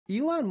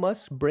Elon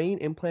Musk's brain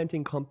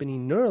implanting company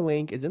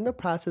Neuralink is in the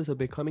process of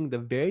becoming the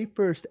very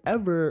first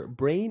ever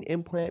brain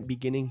implant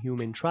beginning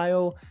human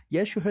trial.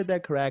 Yes, you heard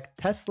that correct.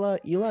 Tesla,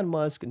 Elon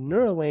Musk,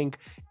 Neuralink,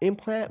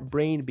 implant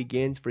brain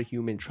begins for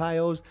human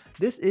trials.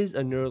 This is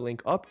a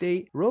Neuralink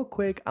update. Real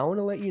quick, I want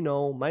to let you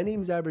know, my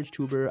name is Average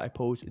Tuber. I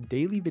post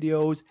daily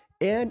videos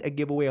and a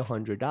giveaway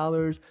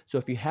 $100. So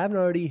if you haven't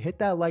already, hit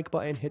that like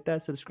button, hit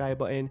that subscribe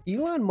button.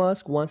 Elon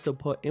Musk wants to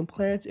put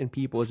implants in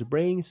people's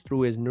brains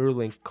through his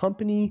Neuralink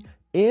company.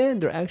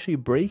 And they're actually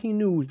breaking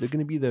news. They're going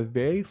to be the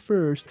very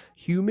first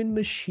human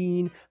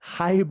machine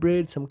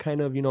hybrid, some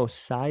kind of,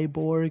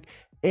 cyborg.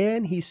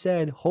 And he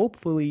said,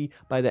 hopefully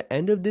by the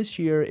end of this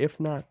year, if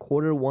not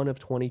Q1 of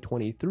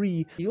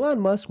 2023, Elon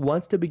Musk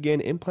wants to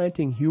begin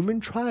implanting human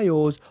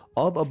trials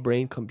of a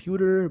brain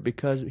computer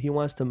because he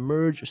wants to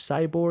merge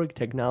cyborg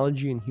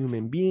technology and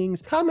human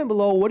beings. Comment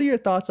below, what are your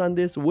thoughts on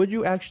this? Would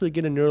you actually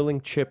get a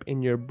Neuralink chip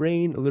in your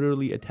brain,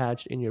 literally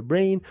attached in your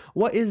brain?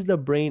 What is the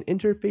brain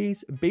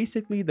interface?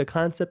 Basically, the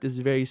concept is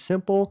very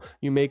simple.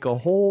 You make a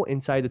hole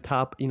inside the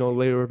top,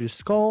 layer of your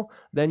skull.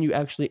 Then you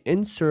actually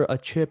insert a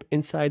chip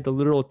inside the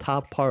literal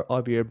top part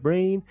of your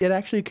brain. It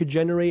actually could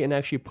generate and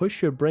actually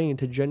push your brain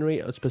to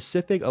generate a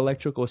specific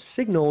electrical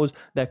signals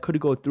that could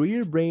go through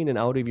your brain and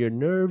out of your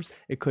nerves.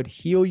 It could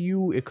heal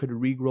you. It could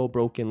regrow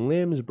broken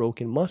limbs,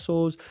 broken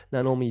muscles.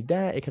 Not only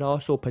that, it could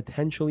also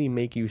potentially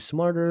make you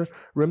smarter.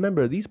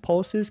 Remember, these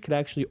pulses could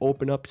actually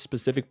open up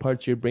specific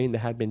parts of your brain that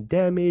have been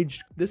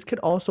damaged. This could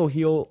also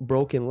heal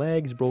broken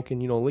legs, broken,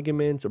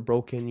 ligaments, or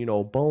broken,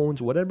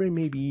 bones, whatever it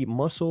may be,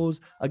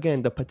 muscles.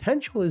 Again, the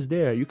potential is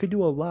there. You could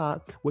do a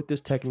lot with this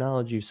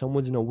technology. If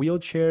someone's in a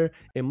wheelchair,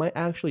 it might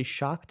actually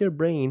shock their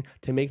brain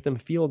to make them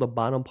feel the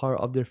bottom part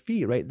of their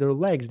feet, right? Their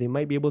legs. They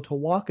might be able to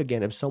walk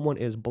again. If someone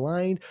is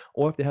blind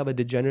or if they have a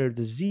degenerative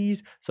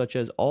disease such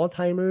as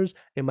Alzheimer's,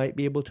 it might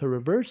be able to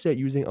reverse it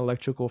using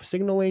electrical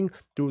signaling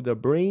through the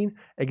brain.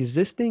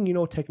 Existing,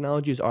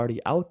 technology is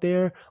already out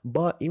there,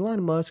 but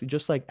Elon Musk,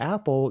 just like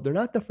Apple, they're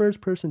not the first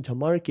person to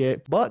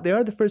market, but they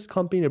are the first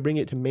company to bring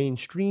it to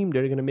mainstream.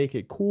 They're going to make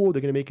it cool.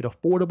 They're going to make it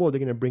affordable. They're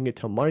going to bring it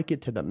to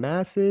market, to the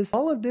masses.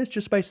 All of this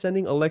just by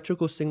sending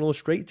electrical signals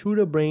straight to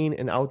the brain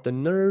and out the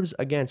nerves.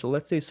 Again, so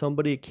let's say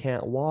somebody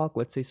can't walk.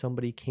 Let's say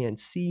somebody can't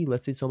see.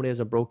 Let's say somebody has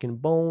a broken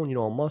bone,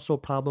 a muscle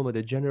problem, a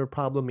degenerative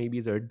problem. Maybe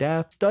they're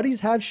deaf.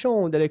 Studies have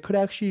shown that it could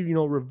actually,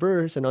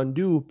 reverse and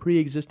undo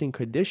pre-existing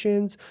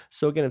conditions.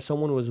 So again, if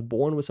someone was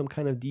born with some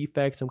kind of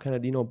defect, some kind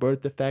of,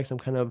 birth defect, some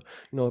kind of,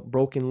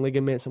 broken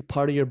ligament, some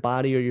part of your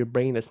body or your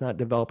brain that's not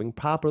developing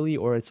properly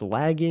or it's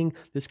lagging,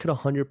 this could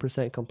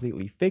 100%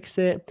 completely fix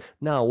it.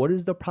 Now, what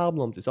is the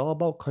problem? It's all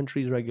about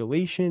countries'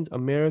 regulations.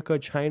 America,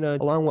 China,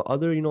 along with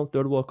other,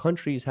 third world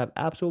countries have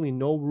absolutely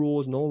no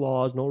rules, no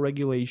laws, no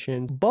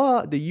regulations.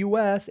 But the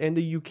US and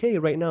the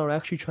UK right now are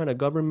actually trying to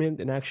government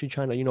and actually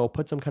trying to,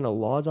 put some kind of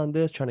laws on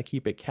this, trying to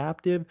keep it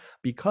captive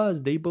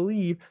because they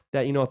believe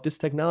that, if this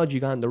technology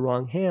got in the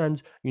wrong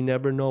hands, you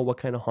never know what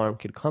kind of harm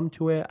could come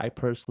to it. I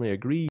personally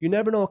agree. You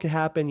never know what could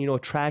happen,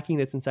 tracking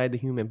that's inside the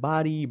human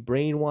body,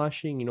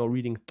 brainwashing,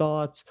 reading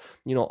thoughts,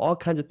 all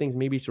kinds of things.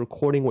 Maybe it's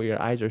recording what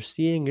your eyes are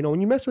seeing.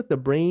 When you mess with the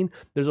brain,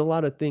 there's a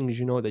lot of things,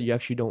 that you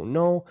actually don't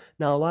know.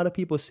 Now, a lot of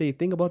people say,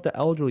 think about the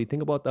elderly,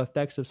 think about the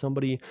effects of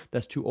somebody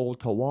that's too old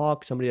to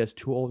walk, somebody that's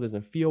too old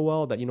doesn't feel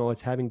well, that,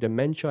 is having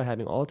dementia,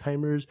 having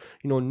Alzheimer's.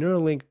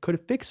 Neuralink could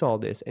fix all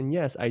this. And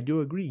yes, I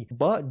do agree.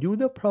 But do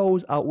the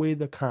pros outweigh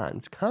the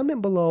cons?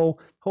 Comment below.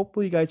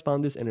 Hopefully you guys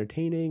found this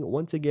entertaining.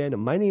 Once again,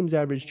 my name is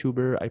Average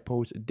Tuber. I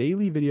post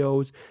daily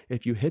videos.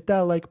 If you hit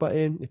that like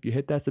button, if you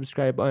hit that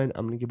subscribe button,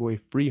 I'm going to give away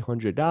free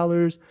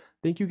 $100.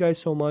 Thank you guys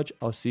so much.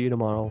 I'll see you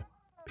tomorrow.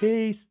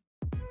 Peace.